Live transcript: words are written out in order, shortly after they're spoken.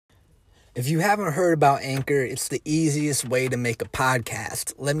If you haven't heard about Anchor, it's the easiest way to make a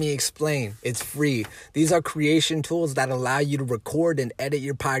podcast. Let me explain. It's free. These are creation tools that allow you to record and edit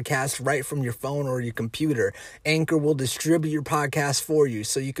your podcast right from your phone or your computer. Anchor will distribute your podcast for you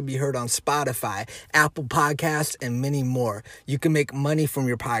so you can be heard on Spotify, Apple Podcasts, and many more. You can make money from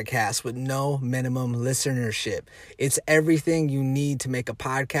your podcast with no minimum listenership. It's everything you need to make a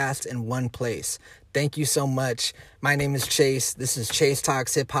podcast in one place. Thank you so much. My name is Chase. This is Chase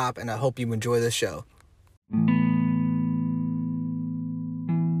Talks Hip Hop, and I hope you enjoy the show.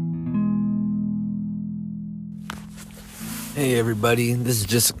 Hey everybody, this is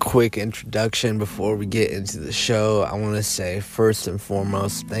just a quick introduction before we get into the show. I want to say first and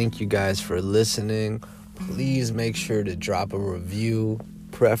foremost, thank you guys for listening. Please make sure to drop a review,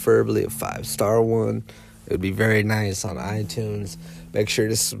 preferably a 5-star one. It would be very nice on iTunes. Make sure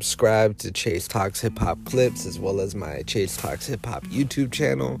to subscribe to Chase Talks Hip Hop Clips as well as my Chase Talks Hip Hop YouTube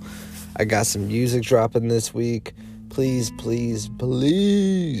channel. I got some music dropping this week. Please.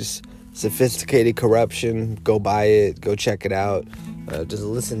 Sophisticated Corruption. Go buy it. Go check it out. Just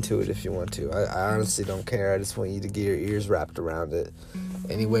listen to it if you want to. I honestly don't care. I just want you to get your ears wrapped around it.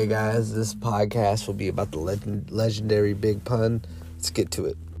 Anyway, guys, this podcast will be about the legendary Big Pun. Let's get to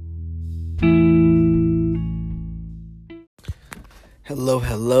it.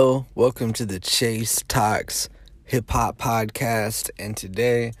 Hello. Welcome to the Chase Talks Hip Hop Podcast. And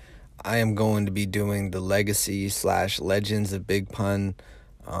today I am going to be doing the legacy / legends of Big Pun.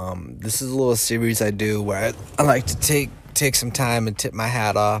 This is a little series I do where I like to take some time and tip my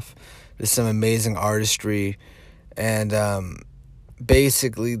hat off to some amazing artistry. And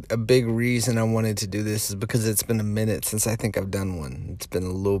basically a big reason I wanted to do this is because it's been a minute since I think I've done one. It's been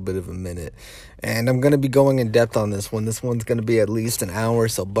a little bit of a minute. And I'm going to be going in depth on this one. This one's going to be at least an hour,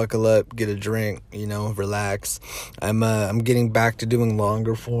 so buckle up, get a drink, relax. I'm getting back to doing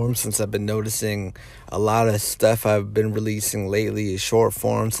longer form since I've been noticing a lot of stuff I've been releasing lately is short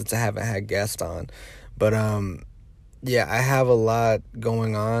form since I haven't had guests on. But yeah, I have a lot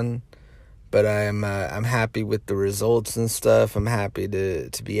going on. But I'm happy with the results and stuff. I'm happy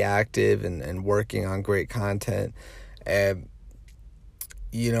to be active and working on great content. And,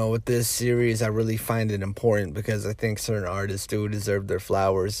 with this series, I really find it important because I think certain artists do deserve their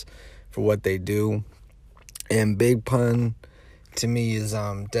flowers for what they do. And Big Pun, to me, is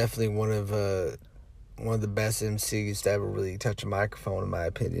definitely one of the best MCs to ever really touch a microphone, in my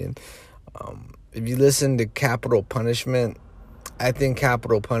opinion. If you listen to Capital Punishment, I think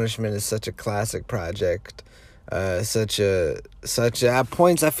Capital Punishment is such a classic project. Such at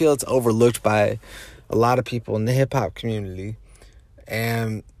points I feel it's overlooked by a lot of people in the hip hop community.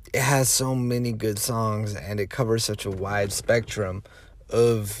 And it has so many good songs and it covers such a wide spectrum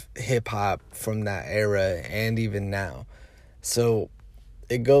of hip hop from that era and even now. So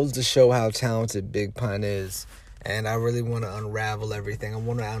it goes to show how talented Big Pun is. And I really want to unravel everything. I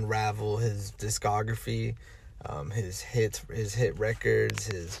want to unravel his discography, his hit records,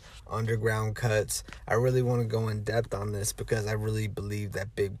 his underground cuts. I really want to go in depth on this because I really believe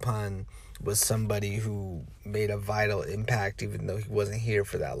that Big Pun was somebody who made a vital impact even though he wasn't here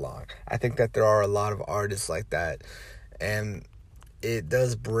for that long. I think that there are a lot of artists like that, and it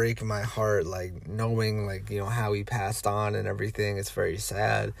does break my heart, knowing, how he passed on and everything. It's very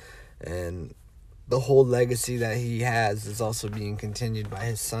sad, and the whole legacy that he has is also being continued by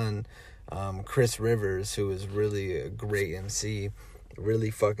his son, Chris Rivers, who is really a great MC,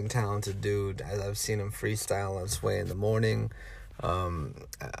 really fucking talented dude. I've seen him freestyle on Sway in the Morning,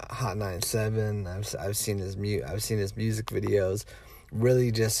 Hot 97. I've seen his music videos.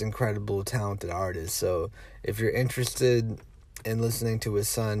 Really just incredible, talented artist. So if you're interested in listening to his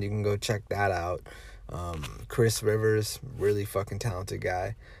son, you can go check that out. Chris Rivers, really fucking talented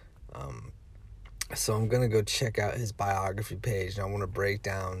guy. So I'm gonna go check out his biography page, and I want to break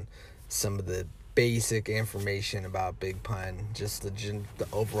down some of the basic information about Big Pun, just the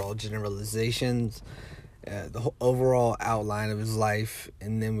overall generalizations, the overall outline of his life,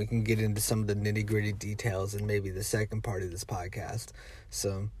 and then we can get into some of the nitty-gritty details in maybe the second part of this podcast.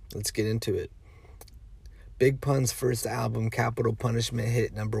 So let's get into it. Big Pun's first album, Capital Punishment,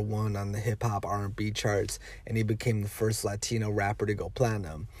 hit number 1 on the hip-hop R&B charts, and he became the first Latino rapper to go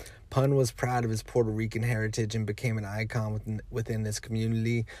platinum. Pun was proud of his Puerto Rican heritage and became an icon within this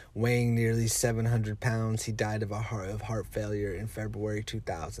community. Weighing nearly 700 pounds, he died of heart failure in February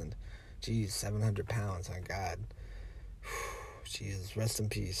 2000. Jeez, 700 pounds, my God. Jesus, rest in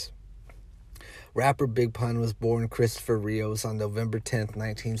peace. Rapper Big Pun was born Christopher Rios on November 10th,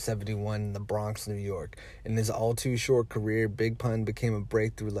 1971 in the Bronx, New York. In his all-too-short career, Big Pun became a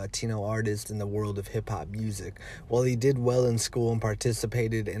breakthrough Latino artist in the world of hip-hop music. While he did well in school and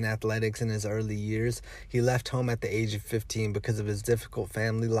participated in athletics in his early years, he left home at the age of 15 because of his difficult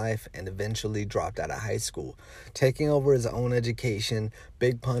family life and eventually dropped out of high school. Taking over his own education,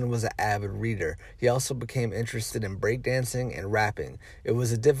 Big Pun was an avid reader. He also became interested in breakdancing and rapping. It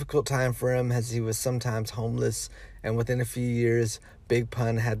was a difficult time for him as he was sometimes homeless, and within a few years, Big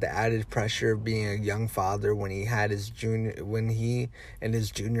Pun had the added pressure of being a young father when he and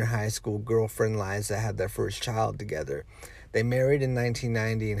his junior high school girlfriend Liza had their first child together. They married in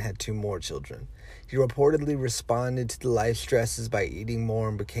 1990 and had 2 more children. He reportedly responded to the life stresses by eating more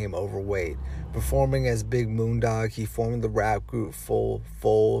and became overweight. Performing as Big Moondog, he formed the rap group Full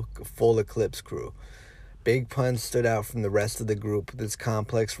Eclipse Crew. Big Pun stood out from the rest of the group with his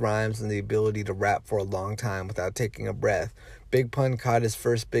complex rhymes and the ability to rap for a long time without taking a breath. Big Pun caught his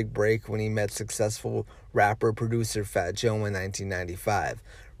first big break when he met successful rapper-producer Fat Joe in 1995.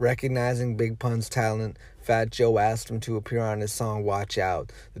 Recognizing Big Pun's talent, Fat Joe asked him to appear on his song Watch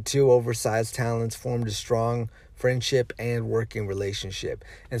Out. The 2 oversized talents formed a strong friendship and working relationship.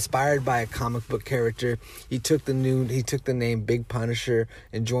 Inspired by a comic book character, he took the name Big Punisher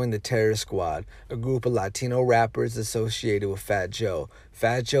and joined the Terror Squad, a group of Latino rappers associated with Fat Joe.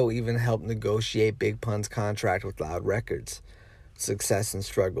 Fat Joe even helped negotiate Big Pun's contract with Loud Records. Success and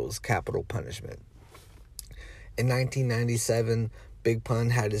struggles, capital punishment. In 1997, Big Pun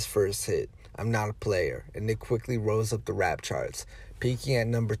had his first hit, I'm Not a Player, and it quickly rose up the rap charts. Peaking at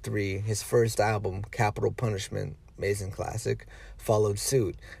number 3, his first album, Capital Punishment, amazing classic, followed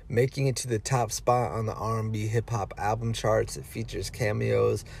suit, making it to the top spot on the R&B hip-hop album charts. It features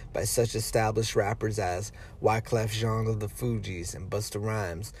cameos by such established rappers as Wyclef Jean of the Fugees and Busta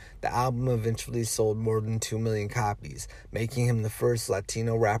Rhymes. The album eventually sold more than 2 million copies, making him the first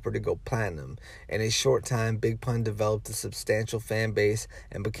Latino rapper to go platinum. In a short time, Big Pun developed a substantial fan base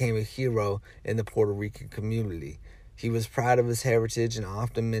and became a hero in the Puerto Rican community. He was proud of his heritage and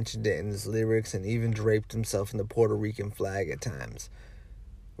often mentioned it in his lyrics and even draped himself in the Puerto Rican flag at times.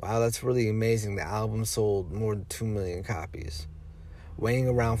 Wow, that's really amazing. The album sold more than 2 million copies. Weighing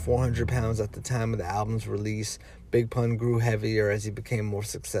around 400 pounds at the time of the album's release, Big Pun grew heavier as he became more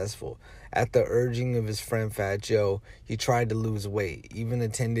successful. At the urging of his friend Fat Joe, he tried to lose weight, even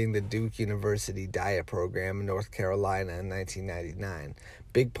attending the Duke University diet program in North Carolina in 1999.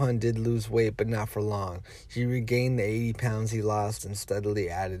 Big Pun did lose weight, but not for long. He regained the 80 pounds he lost and steadily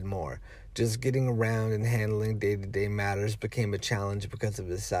added more. Just getting around and handling day-to-day matters became a challenge because of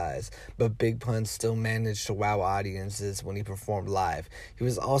his size, but Big Pun still managed to wow audiences when he performed live. He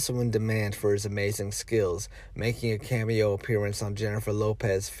was also in demand for his amazing skills, making a cameo appearance on Jennifer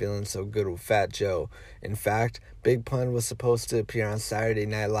Lopez' Feeling So Good with Fat Joe. In fact, Big Pun was supposed to appear on Saturday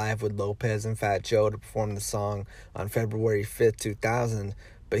Night Live with Lopez and Fat Joe to perform the song on February 5th, 2000,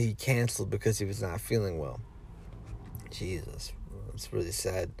 but he canceled because he was not feeling well. Jesus, it's really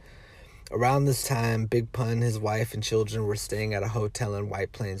sad. Around this time, Big Pun, his wife, and children were staying at a hotel in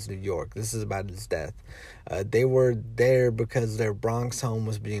White Plains, New York. This is about his death. They were there because their Bronx home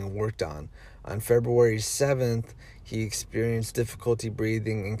was being worked on. On February 7th, he experienced difficulty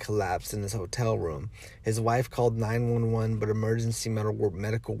breathing and collapsed in his hotel room. His wife called 911, but emergency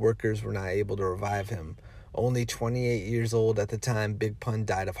medical workers were not able to revive him. Only 28 years old at the time, Big Pun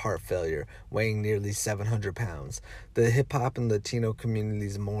died of heart failure, weighing nearly 700 pounds. The hip-hop and Latino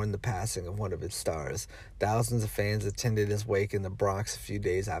communities mourned the passing of one of its stars. Thousands of fans attended his wake in the Bronx a few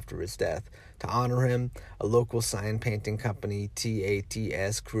days after his death. To honor him, a local sign painting company,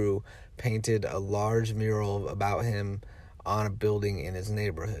 TATS Crew, painted a large mural about him on a building in his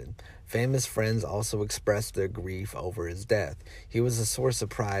neighborhood. Famous friends also expressed their grief over his death. He was a source of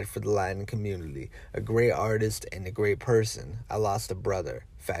pride for the Latin community, a great artist and a great person. I lost a brother,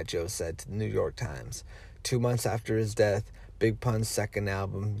 Fat Joe said to the New York Times. 2 months after his death, Big Pun's second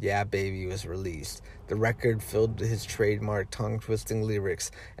album, Yeah Baby, was released. The record, filled with his trademark tongue-twisting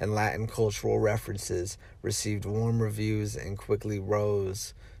lyrics and Latin cultural references, received warm reviews and quickly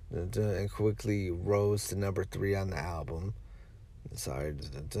rose to number 3 on the album.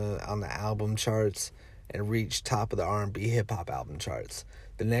 On the album charts, and reached top of the R&B hip-hop album charts.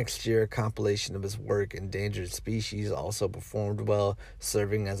 The next year, a compilation of his work, Endangered Species, also performed well,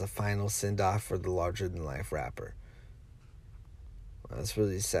 serving as a final send-off for the larger-than-life rapper. That's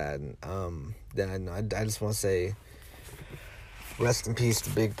really sad. I just want to say rest in peace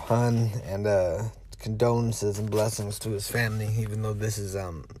to Big Pun, and condolences and blessings to his family, even though this is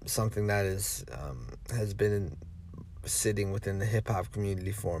something that has been sitting within the hip-hop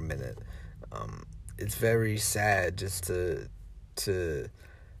community for a minute. It's very sad just to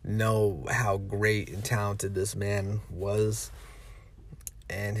know how great and talented this man was,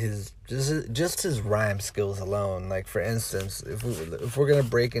 and his just his rhyme skills alone. Like, for instance, if we're gonna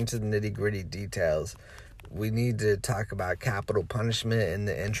break into the nitty-gritty details, we need to talk about Capital Punishment and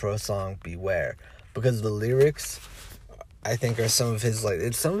the intro song Beware, because the lyrics, I think, are some of his, like,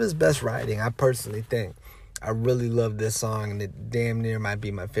 it's some of his best writing, I personally think. I really love this song, and it damn near might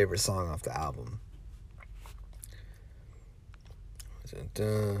be my favorite song off the album.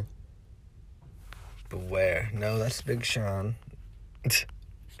 Beware. No, that's Big Sean.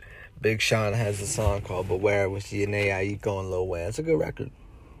 Big Sean has a song called Beware with Jhené Aiko and Lil Wayne. It's a good record.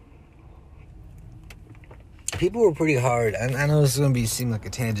 People were pretty hard. I know this is going to seem like a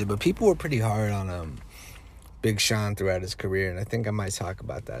tangent, but people were pretty hard on Big Sean throughout his career, and I think I might talk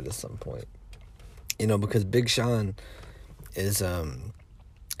about that at some point. Because Big Sean is, in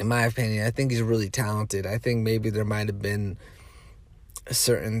my opinion, I think he's really talented. I think maybe there might have been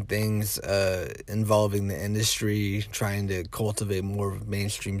certain things involving the industry, trying to cultivate more of a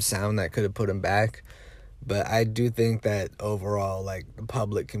mainstream sound that could have put him back. But I do think that overall, like, the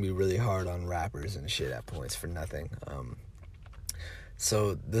public can be really hard on rappers and shit at points for nothing.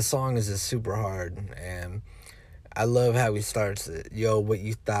 So the song is just super hard, and I love how he starts it. Yo, what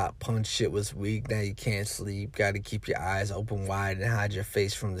you thought punch shit was weak, now you can't sleep. Gotta keep your eyes open wide and hide your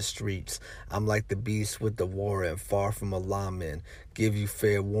face from the streets. I'm like the beast with the warrant, far from a lawman. Give you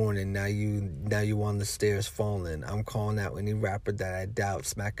fair warning, now you on the stairs falling. I'm calling out any rapper that I doubt.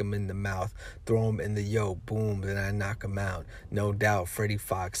 Smack him in the mouth, throw him in the boom, then I knock him out. No doubt, Freddie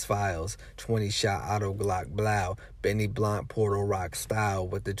Fox Files, 20-shot auto Glock blow. Benny Blunt, Portal Rock style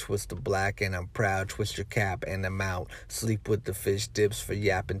with the twist of black, and I'm proud. Twist your cap and I'm out. Sleep with the fish dips for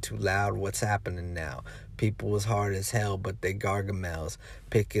yapping too loud. What's happening now? People was hard as hell, but they gargamels.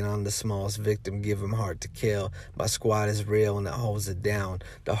 Picking on the smallest victim, give him heart to kill. My squad is real and it holds it down.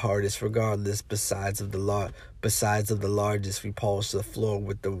 The hardest regardless, besides of the largest. We polish the floor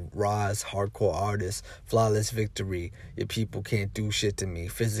with the rawest hardcore artists. Flawless victory. Your people can't do shit to me.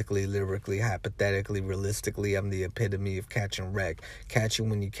 Physically, lyrically, hypothetically, realistically, I'm the epitome of catch and wreck. Catch you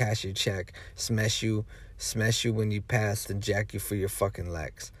when you cash your check. Smash you when you pass, then jack you for your fucking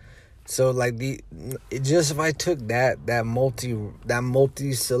legs. So, like, if I took that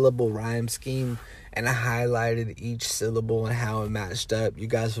multi-syllable rhyme scheme and I highlighted each syllable and how it matched up, you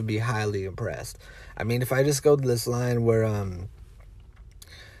guys would be highly impressed. I mean, if I just go to this line where,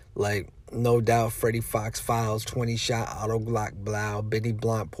 like, no doubt, Freddie Fox Files, 20-shot auto Glock blow, Benny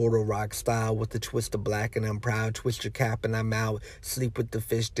Blunt, Portal Rock style with the twist of black, and I'm proud. Twist your cap and I'm out. Sleep with the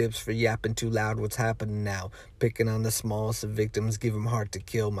fish dips for yapping too loud. What's happening now? Picking on the smallest of victims, give them heart to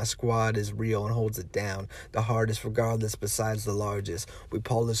kill. My squad is real and holds it down. The hardest regardless, besides the largest. We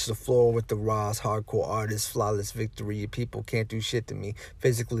polish the floor with the rawest hardcore artists. Flawless victory. Your people can't do shit to me.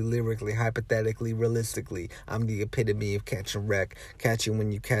 Physically, lyrically, hypothetically, realistically, I'm the epitome of catch and wreck. Catch you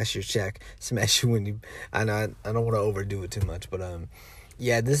when you cash your check. Smash you when you... I know I don't want to overdo it too much, but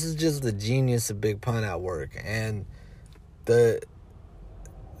yeah, this is just the genius of Big Pun at work. And the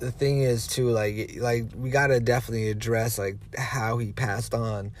thing is too, like we gotta definitely address, like, how he passed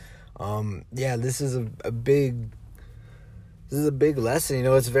on. Yeah, this is a big lesson.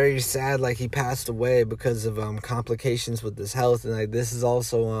 It's very sad. Like, he passed away because of complications with his health, and, like, this is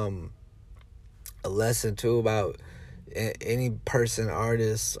also a lesson too about any person,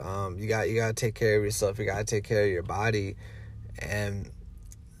 artist. You gotta take care of yourself. You gotta take care of your body, and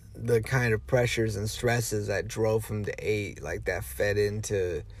the kind of pressures and stresses that drove him to 8, like, that fed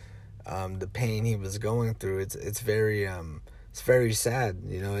into the pain he was going through. It's very sad.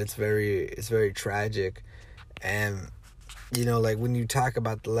 It's very tragic. And like, when you talk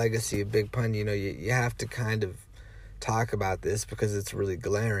about the legacy of Big Pun, you have to kind of talk about this because it's really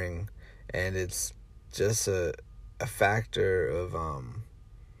glaring, and it's just a factor of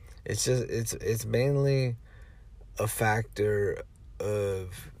it's mainly a factor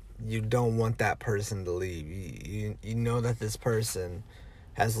of, you don't want that person to leave. You know that this person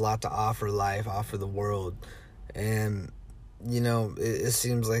has a lot to offer life, offer the world, and it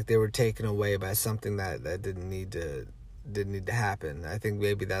seems like they were taken away by something that didn't need to happen. I think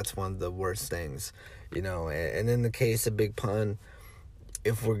maybe that's one of the worst things, and in the case of Big Pun,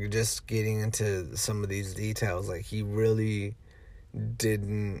 if we're just getting into some of these details, like, he really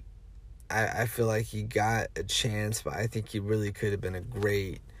didn't... I feel like he got a chance, but I think he really could have been a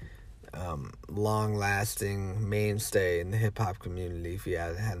great, long-lasting mainstay in the hip-hop community if he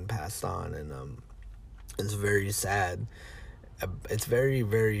hadn't passed on. And it's very sad. It's very,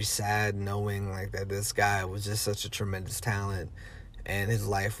 very sad knowing, like, that this guy was just such a tremendous talent. and his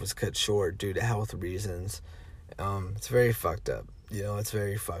life was cut short due to health reasons. It's very fucked up. It's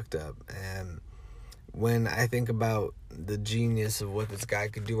very fucked up. And when I think about the genius of what this guy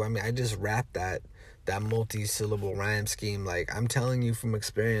could do, I mean, I just rapped that multi-syllable rhyme scheme. Like, I'm telling you from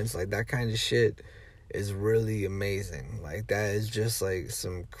experience, like, that kind of shit is really amazing. Like, that is just, like,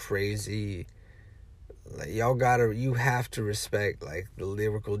 some crazy, like, you have to respect, like, the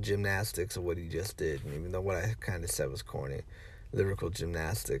lyrical gymnastics of what he just did. Even though what I kind of said was corny, lyrical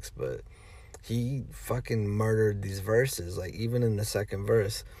gymnastics, but he fucking murdered these verses. Like, even in the second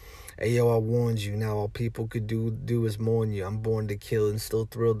verse, hey, yo, I warned you. Now all people could do is mourn you. I'm born to kill and still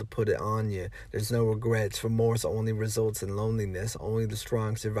thrilled to put it on you. There's no regrets. Remorse only results in loneliness. Only the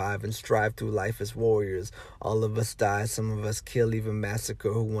strong survive and strive through life as warriors. All of us die. Some of us kill, even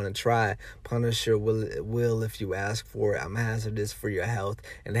massacre who want to try. Punisher will if you ask for it. I'm hazardous for your health.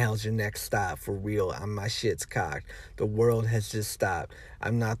 And hell's your next stop. For real, my shit's cocked. The world has just stopped.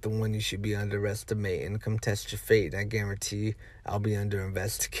 I'm not the one you should be underestimating. Come test your fate, and I guarantee I'll be under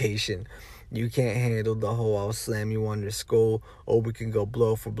investigation. You can't handle the whole, I'll slam you on your skull, or we can go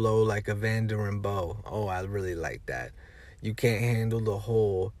blow for blow like Evander and Bo. Oh, I really like that. You can't handle the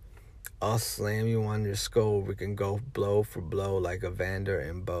whole, I'll slam you on your skull, we can go blow for blow like Evander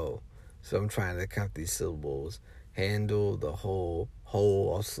and Bo. So I'm trying to count these syllables. Handle the whole,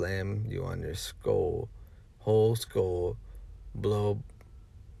 I'll slam you on your skull, whole skull, blow,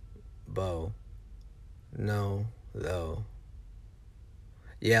 bow, no, though.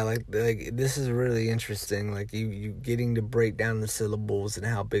 Yeah, like this is really interesting. Like you getting to break down the syllables and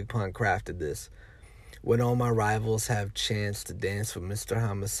how Big Pun crafted this. When all my rivals have chance to dance with Mr.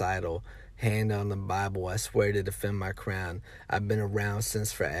 Homicidal, hand on the Bible, I swear to defend my crown. I've been around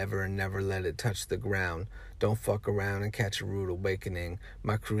since forever and never let it touch the ground. Don't fuck around and catch a rude awakening.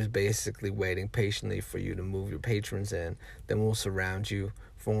 My crew's basically waiting patiently for you to move your patrons in. Then we'll surround you,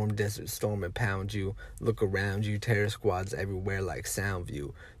 form Desert Storm and pound you. Look around you, terror squads everywhere like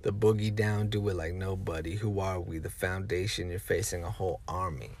Soundview. The boogie down, do it like nobody. Who are we? The foundation, you're facing a whole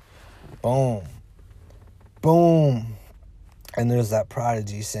army. Boom. Boom. And there's that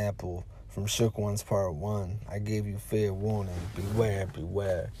Prodigy sample from Shook Ones Part 1. I gave you fair warning. Beware,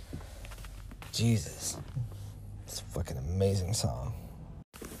 beware. Jesus. It's a fucking amazing song.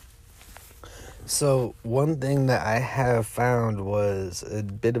 So, one thing that I have found was a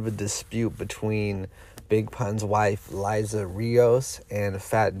bit of a dispute between Big Pun's wife, Liza Rios, and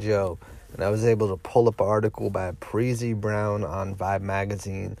Fat Joe. And I was able to pull up an article by Preezy Brown on Vibe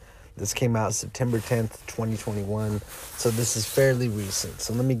Magazine. This came out September 10th, 2021. So this is fairly recent.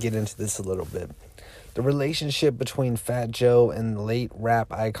 So let me get into this a little bit. The relationship between Fat Joe and the late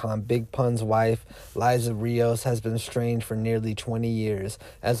rap icon Big Pun's wife, Liza Rios, has been strained for nearly 20 years,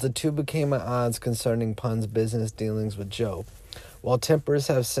 as the two became at odds concerning Pun's business dealings with Joe. While tempers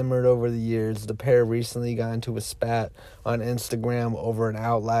have simmered over the years, the pair recently got into a spat on Instagram over an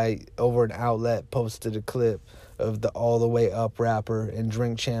outlet posted a clip of the All The Way Up rapper and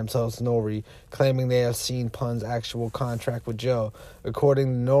Drink Champs host Nori, claiming they have seen Pun's actual contract with Joe. According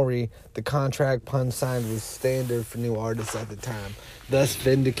to Nori, the contract Pun signed was standard for new artists at the time, thus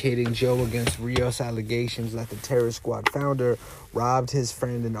vindicating Joe against Rios' allegations that the Terror Squad founder robbed his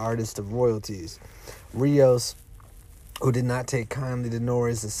friend and artist of royalties. Rios, who did not take kindly to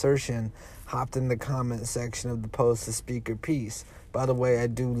Nori's assertion, hopped in the comment section of the post to speak her piece. By the way, I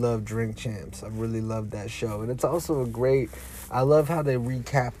do love Drink Champs. I really love that show. And it's also I love how they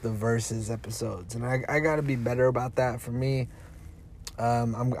recap the Versus episodes. And I got to be better about that. For me, I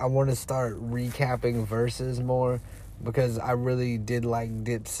want to start recapping Versus more, because I really did like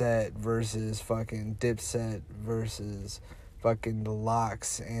Dipset versus fucking The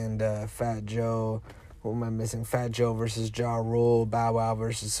Lox and Fat Joe. What am I missing? Fat Joe versus Ja Rule, Bow Wow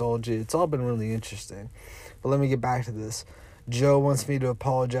versus Soulja. It's all been really interesting. But let me get back to this. Joe wants me to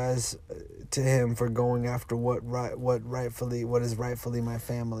apologize to him for going after what is rightfully my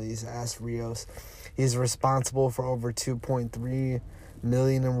family's, asked Rios. He's responsible for over $2.3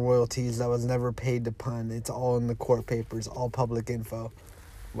 million in royalties that was never paid to Pun. It's all in the court papers, all public info.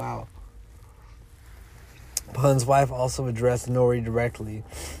 Wow. Pun's wife also addressed Nori directly,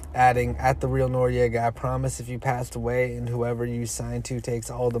 adding, "At the real Noriega, I promise if you passed away and whoever you signed to takes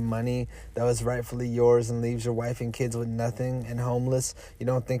all the money that was rightfully yours and leaves your wife and kids with nothing and homeless, you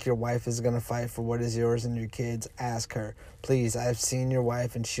don't think your wife is going to fight for what is yours and your kids? Ask her. Please, I've seen your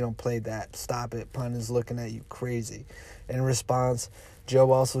wife and she don't play that. Stop it. Pun is looking at you crazy." In response,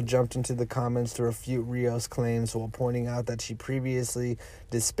 Joe also jumped into the comments to refute Rios' claims while pointing out that she previously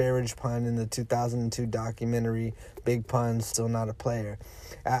disparaged Pun in the 2002 documentary Big Pun, Still Not a Player.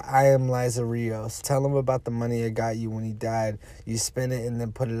 I am Liza Rios. Tell him about the money I got you when he died. You spent it and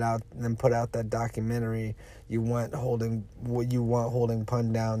then put out that documentary. You want holding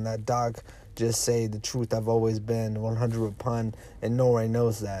Pun down. That doc just say the truth. I've always been 100 with Pun, and Norway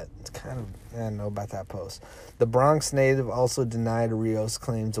knows that. It's kind of, I don't know about that post. The Bronx native also denied Rios'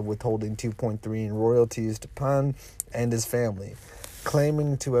 claims of withholding 2.3 in royalties to Pun and his family,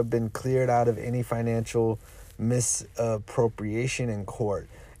 claiming to have been cleared out of any financial misappropriation in court.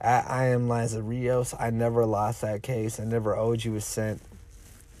 I am Liza Rios. I never lost that case. I never owed you a cent.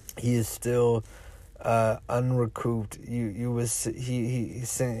 He is still unrecouped. He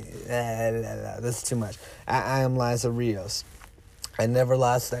sent. That's too much. I am Liza Rios. I never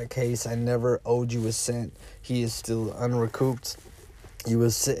lost that case. I never owed you a cent. He is still unrecouped. You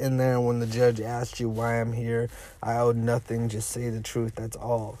was sitting there when the judge asked you why I'm here. I owed nothing. Just say the truth. That's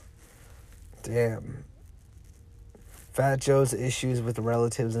all. Damn. Fat Joe's issues with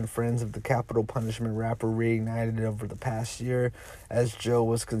relatives and friends of the Capital Punishment rapper reignited over the past year, as Joe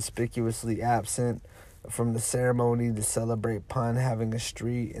was conspicuously absent from the ceremony to celebrate Pun having a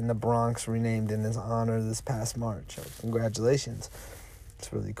street in the Bronx renamed in his honor this past March. So congratulations.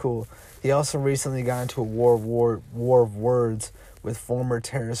 It's really cool. He also recently got into a war of words with former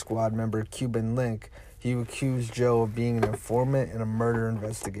Terror Squad member Cuban Link. He accused Joe of being an informant in a murder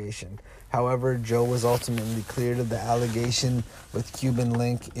investigation. However, Joe was ultimately cleared of the allegation, with Cuban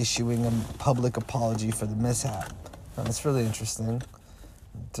Link issuing a public apology for the mishap. That's really interesting.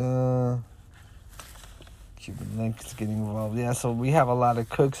 Cuban Link is getting involved. Yeah, so we have a lot of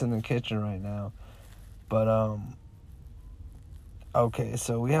cooks in the kitchen right now. But, okay,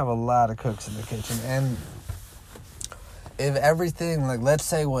 so we have a lot of cooks in the kitchen. And if everything, like, let's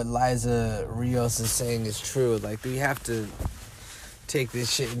say what Liza Rios is saying is true, like, we have to take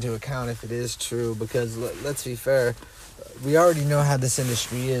this shit into account if it is true, because let's be fair, we already know how this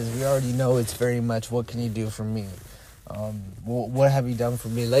industry is. We already know it's very much, what can you do for me? What have you done for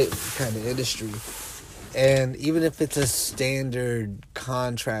me lately kind of industry. And even if it's a standard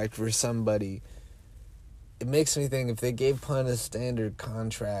contract for somebody, it makes me think, if they gave Pun a standard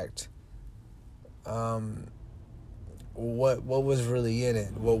contract, what was really in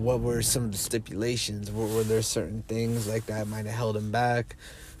it? What were some of the stipulations? Were there certain things like that might have held him back?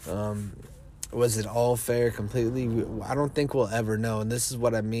 Was it all fair completely? I don't think we'll ever know. And this is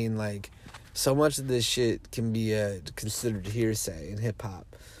what I mean, like, so much of this shit can be considered hearsay in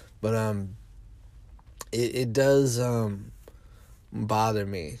hip-hop. But it does bother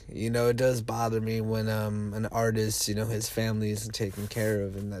me. It does bother me when an artist, his family isn't taken care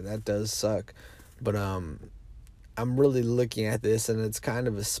of, and that does suck. But I'm really looking at this, and it's kind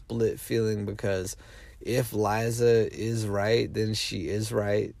of a split feeling, because if Liza is right, then she is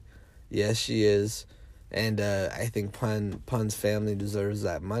right. Yes, she is. And I think Pun's family deserves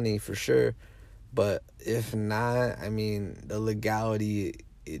that money for sure. But if not, I mean, the legality,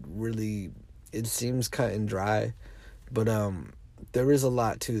 it seems cut and dry. But there is a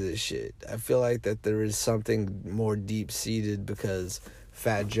lot to this shit. I feel like that there is something more deep-seated, because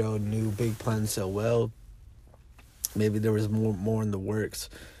Fat Joe knew Big Pun so well. Maybe there was more in the works,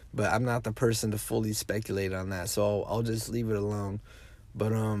 but I'm not the person to fully speculate on that, so I'll just leave it alone.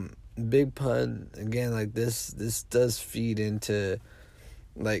 But Big Pun, again, like, this does feed into,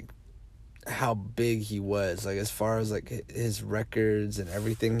 like, how big he was, like, as far as, like, his records and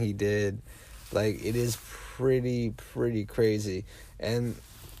everything he did. Like, it is pretty crazy. And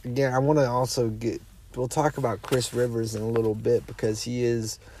again, I want to also we'll talk about Chris Rivers in a little bit, because he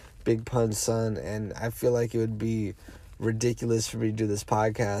is Big Pun's son, and I feel like it would be ridiculous for me to do this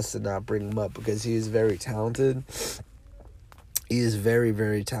podcast and not bring him up, because he is very talented. He is very,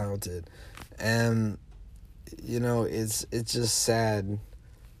 very talented. And it's just sad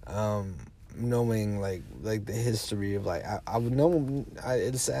knowing like the history of, like, I would know,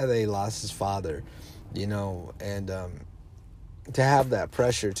 it's sad that he lost his father, and to have that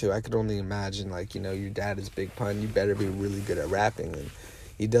pressure too. I could only imagine, like, your dad is Big Pun, you better be really good at rapping, and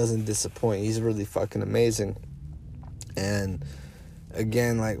he doesn't disappoint. He's really fucking amazing. And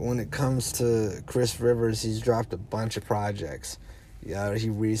again, like, when it comes to Chris Rivers, he's dropped a bunch of projects. He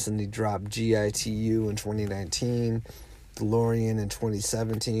recently dropped GITU in 2019, DeLorean in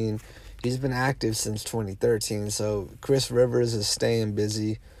 2017. He's been active since 2013, so Chris Rivers is staying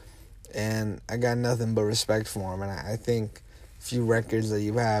busy, and I got nothing but respect for him. And I think a few records that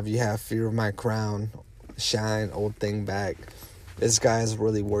you have Fear of My Crown, Shine, Old Thing Back. This guy is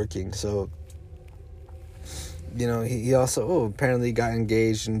really working, so he also, apparently got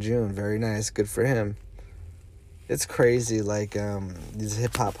engaged in June. Very nice. Good for him. It's crazy, like, these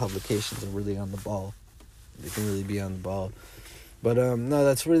hip-hop publications are really on the ball. They can really be on the ball. But, no,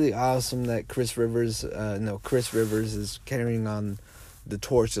 that's really awesome that Chris Rivers is carrying on the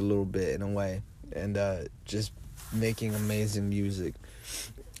torch a little bit, in a way, and just making amazing music.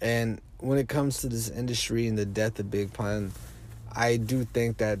 And when it comes to this industry and the death of Big Pun, I do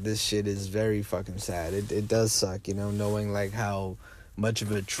think that this shit is very fucking sad. It does suck, knowing, like, how much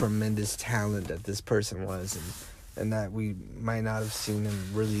of a tremendous talent that this person was, and that we might not have seen him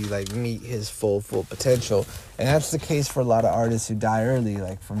really, like, meet his full potential. And that's the case for a lot of artists who die early,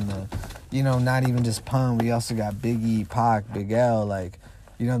 like, from the, not even just Pun. We also got Biggie, Pac, Big L, like,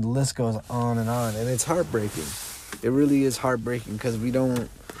 the list goes on, and it's heartbreaking. It really is heartbreaking, because we don't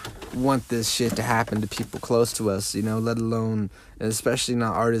want this shit to happen to people close to us, let alone, and especially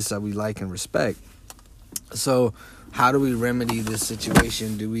not artists that we like and respect. So how do we remedy this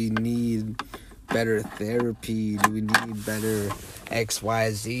situation? Do we need better therapy? Do we need better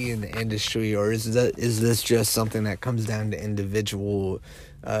XYZ in the industry? Or is this just something that comes down to individual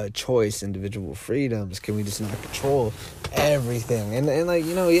choice, individual freedoms? Can we just not control everything? And like,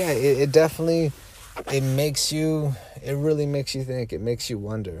 it definitely, it really makes you think. It makes you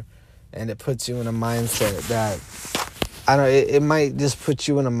wonder. And it puts you in a mindset that, it might just put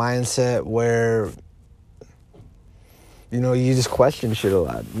you in a mindset where, you just question shit a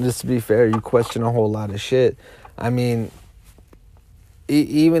lot. Just to be fair, you question a whole lot of shit. I mean,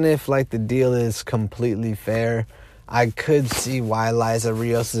 even if, like, the deal is completely fair, I could see why Liza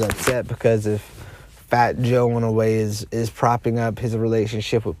Rios is upset, because if Fat Joe, in a way, is propping up his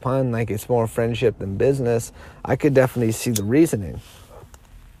relationship with Pun, like, it's more friendship than business, I could definitely see the reasoning.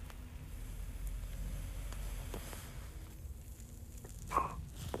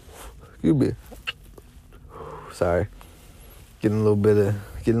 Excuse me. Sorry. Getting a little bit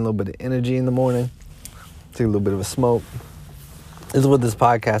of energy in the morning. Take a little bit of a smoke. This is what this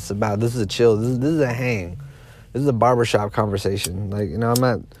podcast is about. This is a chill. This is a hang. This is a barbershop conversation. Like, we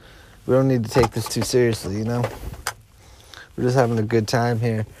don't need to take this too seriously, We're just having a good time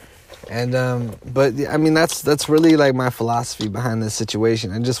here. And, but, I mean, that's really, like, my philosophy behind this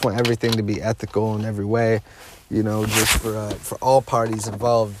situation. I just want everything to be ethical in every way, just for all parties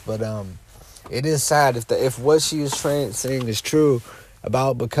involved. But, it is sad if what she is saying is true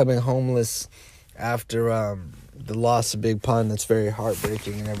about becoming homeless after, the loss of Big Pun. That's very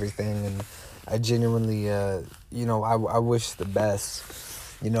heartbreaking and everything. And I genuinely, I wish the best,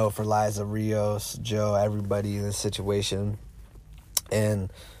 for Liza Rios, Joe, everybody in this situation. And,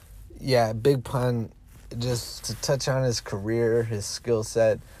 yeah, Big Pun, just to touch on his career, his skill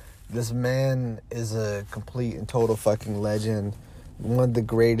set, this man is a complete and total fucking legend. One of the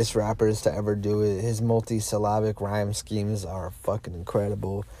greatest rappers to ever do it. His multi-syllabic rhyme schemes are fucking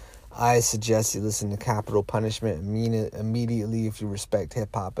incredible. I suggest you listen to Capital Punishment immediately if you respect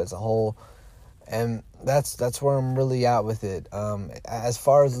hip-hop as a whole. And that's where I'm really at with it. As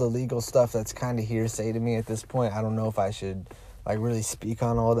far as the legal stuff, that's kind of hearsay to me at this point. I don't know if I should, like, really speak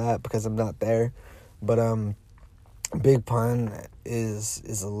on all that because I'm not there. But Big Pun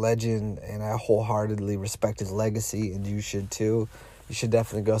is a legend, and I wholeheartedly respect his legacy, and you should too. You should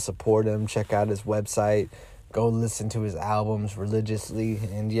definitely go support him, check out his website, go listen to his albums religiously,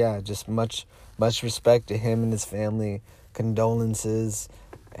 and yeah, just much respect to him and his family, condolences,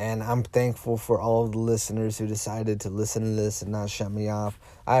 and I'm thankful for all of the listeners who decided to listen to this and not shut me off.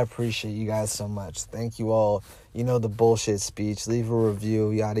 I appreciate you guys so much. Thank you all. The bullshit speech, leave a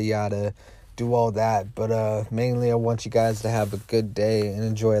review, yada yada, do all that, but mainly I want you guys to have a good day and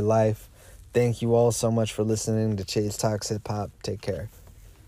enjoy life. Thank you all so much for listening to Chase Talks Hip Hop. Take care.